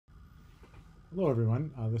Hello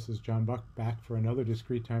everyone, this is John Buck back for another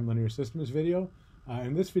discrete time linear systems video.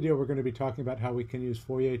 In this video we're going to be talking about how we can use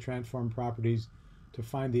Fourier transform properties to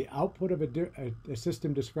find the output of a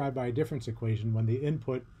system described by a difference equation when the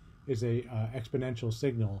input is a exponential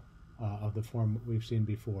signal of the form we've seen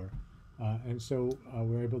before. And so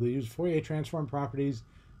we're able to use Fourier transform properties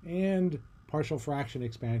and partial fraction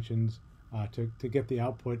expansions to get the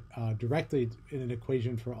output directly in an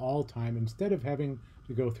equation for all time instead of having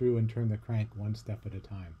to go through and turn the crank one step at a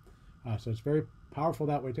time. So it's very powerful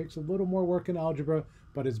that way. It takes a little more work in algebra,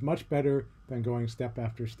 but it's much better than going step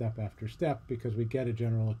after step after step because we get a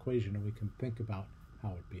general equation and we can think about how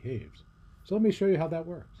it behaves. So let me show you how that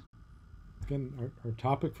works. Again, our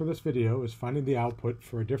topic for this video is finding the output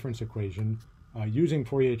for a difference equation using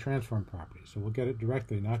Fourier transform properties. So we'll get it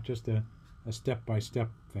directly, not just a step-by-step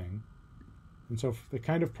thing. And so the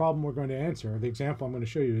kind of problem we're going to answer, or the example I'm going to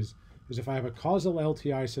show you is if I have a causal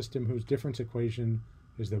LTI system whose difference equation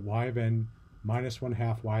is that y of n minus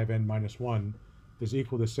 1/2 y of n minus 1 is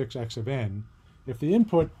equal to 6x of n, if the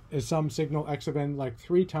input is some signal x of n like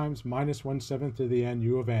 3 times minus 1/7 to the n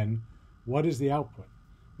u of n, what is the output?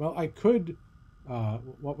 Well, I could,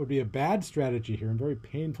 what would be a bad strategy here, and very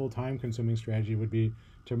painful time-consuming strategy, would be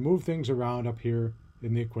to move things around up here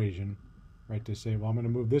in the equation, right, to say, well, I'm going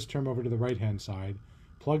to move this term over to the right-hand side,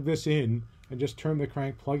 plug this in, and just turn the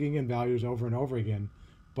crank plugging in values over and over again.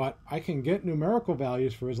 But I can get numerical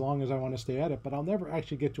values for as long as I want to stay at it, but I'll never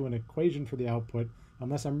actually get to an equation for the output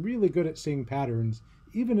unless I'm really good at seeing patterns,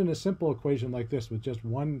 even in a simple equation like this with just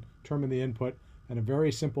one term in the input and a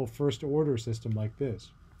very simple first-order system like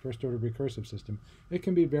this, first-order recursive system. It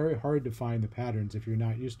can be very hard to find the patterns if you're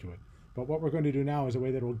not used to it. But what we're going to do now is a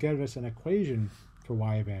way that will give us an equation for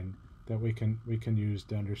y of n that we can use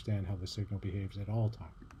to understand how the signal behaves at all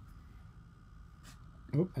times.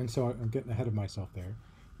 And so I'm getting ahead of myself there.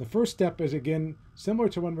 The first step is, again, similar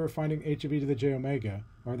to when we were finding h of e to the j omega,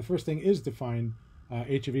 or the first thing is to find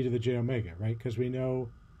h of e to the j omega, right? Because we know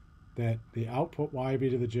that the output y of e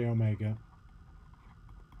to the j omega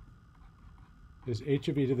is h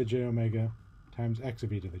of e to the j omega times x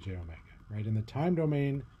of e to the j omega, right? In the time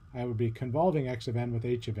domain, I would be convolving x of n with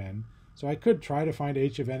h of n. So I could try to find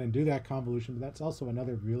h of n and do that convolution, but that's also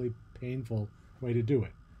another really painful way to do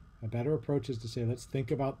it. A better approach is to say, let's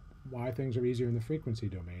think about why things are easier in the frequency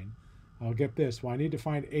domain. I'll get this. Well, I need to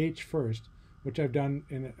find h first, which I've done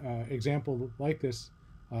in an example like this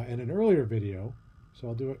in an earlier video. So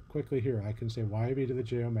I'll do it quickly here. I can say y of e to the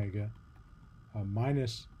j omega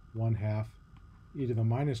minus 1/2 e to the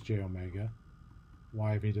minus j omega,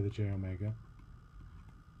 y of e to the j omega,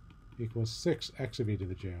 equals 6x of e to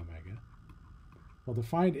the j omega. Well, to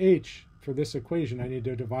find h for this equation, I need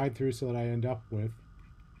to divide through so that I end up with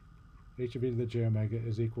h of e to the j omega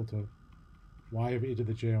is equal to y of e to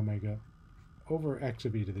the j omega over x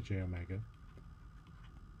of e to the j omega.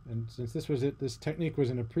 And since this technique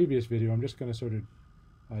was in a previous video, I'm just going to sort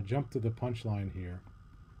of jump to the punchline here.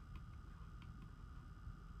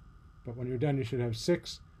 But when you're done, you should have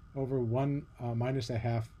 6 over 1 minus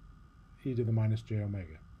 1/2 e to the minus j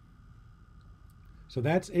omega. So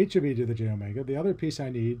that's h of e to the j omega. The other piece I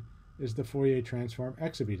need is the Fourier transform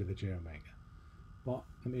x of e to the j omega. Well,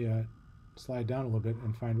 let me slide down a little bit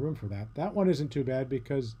and find room for that. That one isn't too bad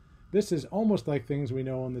because this is almost like things we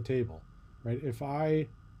know on the table, right? If I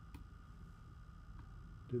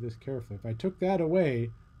do this carefully, if I took that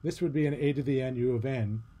away, this would be an a to the n u of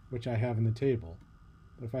n, which I have in the table.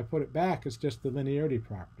 But if I put it back, it's just the linearity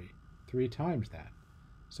property, 3 times that.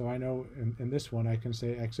 So I know in this one I can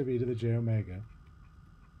say x of e to the j omega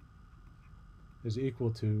is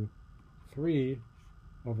equal to 3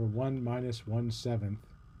 over 1 minus 1/7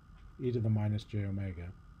 e to the minus j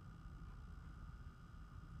omega.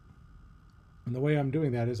 And the way I'm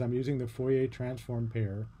doing that is I'm using the Fourier transform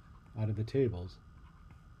pair out of the tables,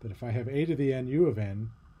 that if I have a to the n u of n,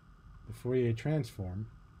 the Fourier transform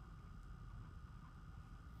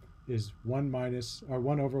is 1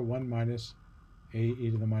 over 1 minus a e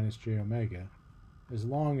to the minus j omega, as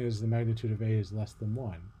long as the magnitude of a is less than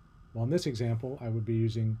 1. Well, in this example, I would be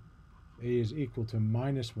using a is equal to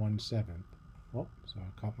minus 1/7. Oh, so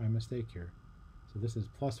I caught my mistake here. So this is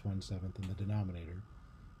plus 1/7 in the denominator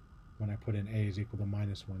when I put in a is equal to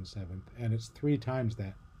minus 1/7. And it's 3 times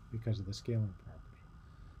that because of the scaling property.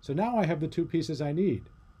 So now I have the 2 pieces I need,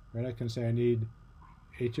 right? I can say I need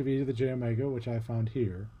h of e to the j omega, which I found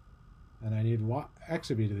here, and I need x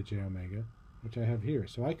of e to the j omega, which I have here.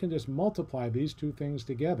 So I can just multiply these 2 things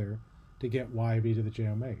together to get y of e to the j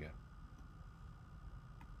omega.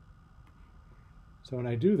 So when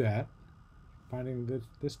I do that, finding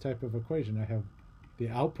this type of equation, I have the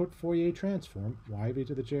output Fourier transform, y of e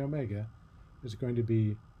to the j omega, is going to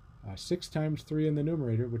be 6 times 3 in the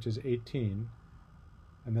numerator, which is 18.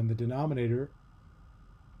 And then the denominator,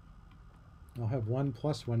 I'll have 1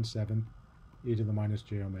 plus 1/7 e to the minus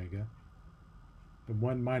j omega, and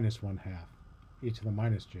 1 minus 1/2 e to the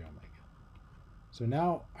minus j omega. So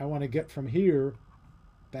now I want to get from here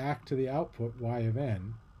back to the output y of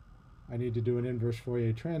n. I need to do an inverse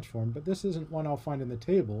Fourier transform, but this isn't one I'll find in the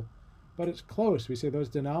table, but it's close. We say those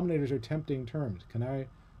denominators are tempting terms. Can I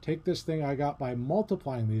take this thing I got by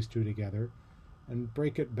multiplying these two together and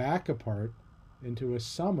break it back apart into a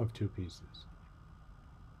sum of two pieces?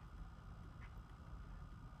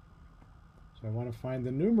 So I want to find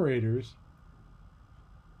the numerators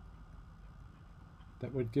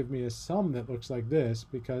that would give me a sum that looks like this,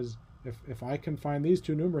 because if I can find these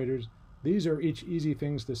two numerators, these are each easy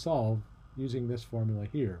things to solve using this formula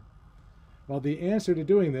here. Well, the answer to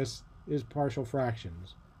doing this is partial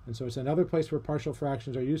fractions. And so it's another place where partial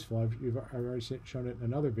fractions are useful. I've already shown it in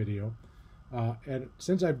another video. And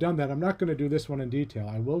since I've done that, I'm not going to do this one in detail.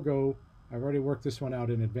 I've already worked this one out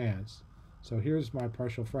in advance. So here's my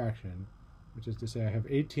partial fraction, which is to say I have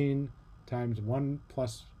 18 times 1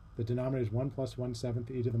 plus, the denominator is 1 plus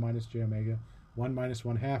 1/7 e to the minus j omega, 1 minus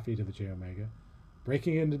 1/2 e to the j omega,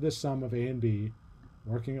 breaking into the sum of a and b,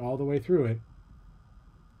 working all the way through it.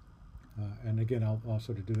 And again, I'll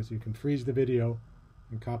sort of do this. You can freeze the video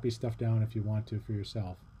and copy stuff down if you want to for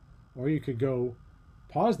yourself. Or you could go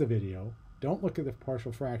pause the video, don't look at the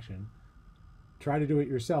partial fraction, try to do it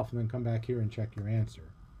yourself, and then come back here and check your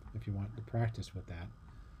answer if you want to practice with that.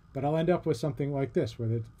 But I'll end up with something like this, where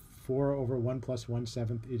the 4 over 1 plus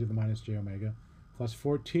 1/7 e to the minus j omega plus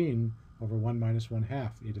 14 over 1 minus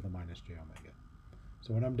 1/2 e to the minus j omega.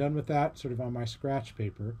 So when I'm done with that, sort of on my scratch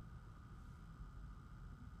paper,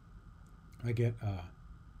 I get,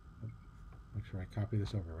 make sure I copy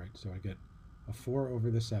this over right, so I get a 4 over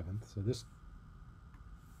the 7th. So this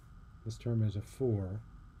term is a 4,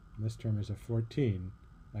 and this term is a 14.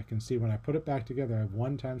 I can see when I put it back together, I have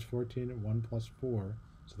 1 times 14 and 1 plus 4.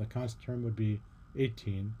 So the constant term would be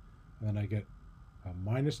 18. And then I get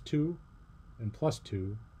minus 2 and plus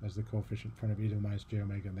 2 as the coefficient in front of e to the minus j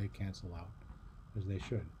omega, and they cancel out as they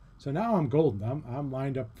should. So now I'm golden. I'm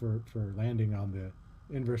lined up for landing on the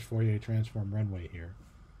inverse Fourier transform runway here,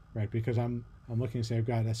 right? Because I'm looking to say I've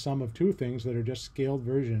got a sum of two things that are just scaled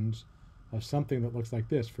versions of something that looks like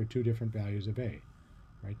this for two different values of a,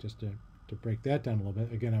 right? Just to break that down a little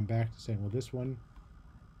bit, again, I'm back to saying, well, this one,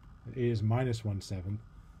 a is minus 1/7,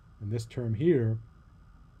 and this term here,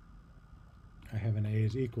 I have an a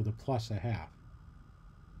is equal to plus 1/2.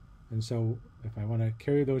 And so if I want to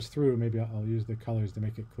carry those through, maybe I'll use the colors to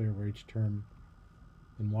make it clear where each term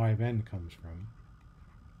in y of n comes from.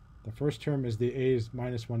 The first term is the a is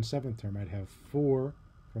minus 1/7 term. I'd have 4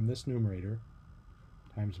 from this numerator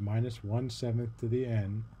times minus 1/7 to the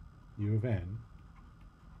n u of n.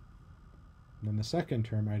 And then the second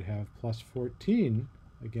term I'd have plus 14,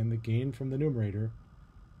 again the gain from the numerator,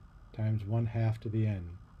 times 1/2 to the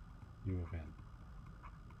n u of n.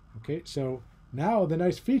 Okay, so now the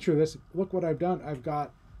nice feature of this, look what I've done. I've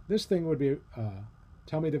got, this thing would be,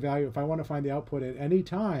 tell me the value. If I want to find the output at any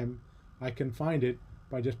time, I can find it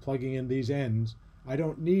by just plugging in these n's. I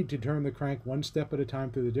don't need to turn the crank one step at a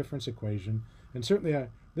time through the difference equation. And certainly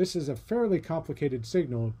this is a fairly complicated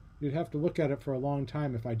signal. You'd have to look at it for a long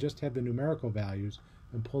time if I just had the numerical values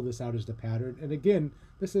and pull this out as the pattern. And again,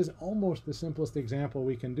 this is almost the simplest example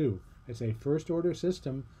we can do. It's a first order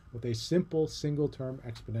system with a simple single term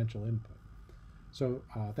exponential input. So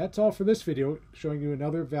that's all for this video, showing you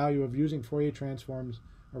another value of using Fourier transforms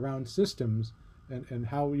around systems, and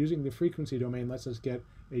how using the frequency domain lets us get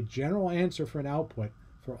a general answer for an output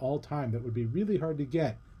for all time that would be really hard to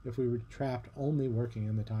get if we were trapped only working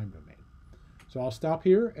in the time domain. So I'll stop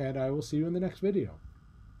here, and I will see you in the next video.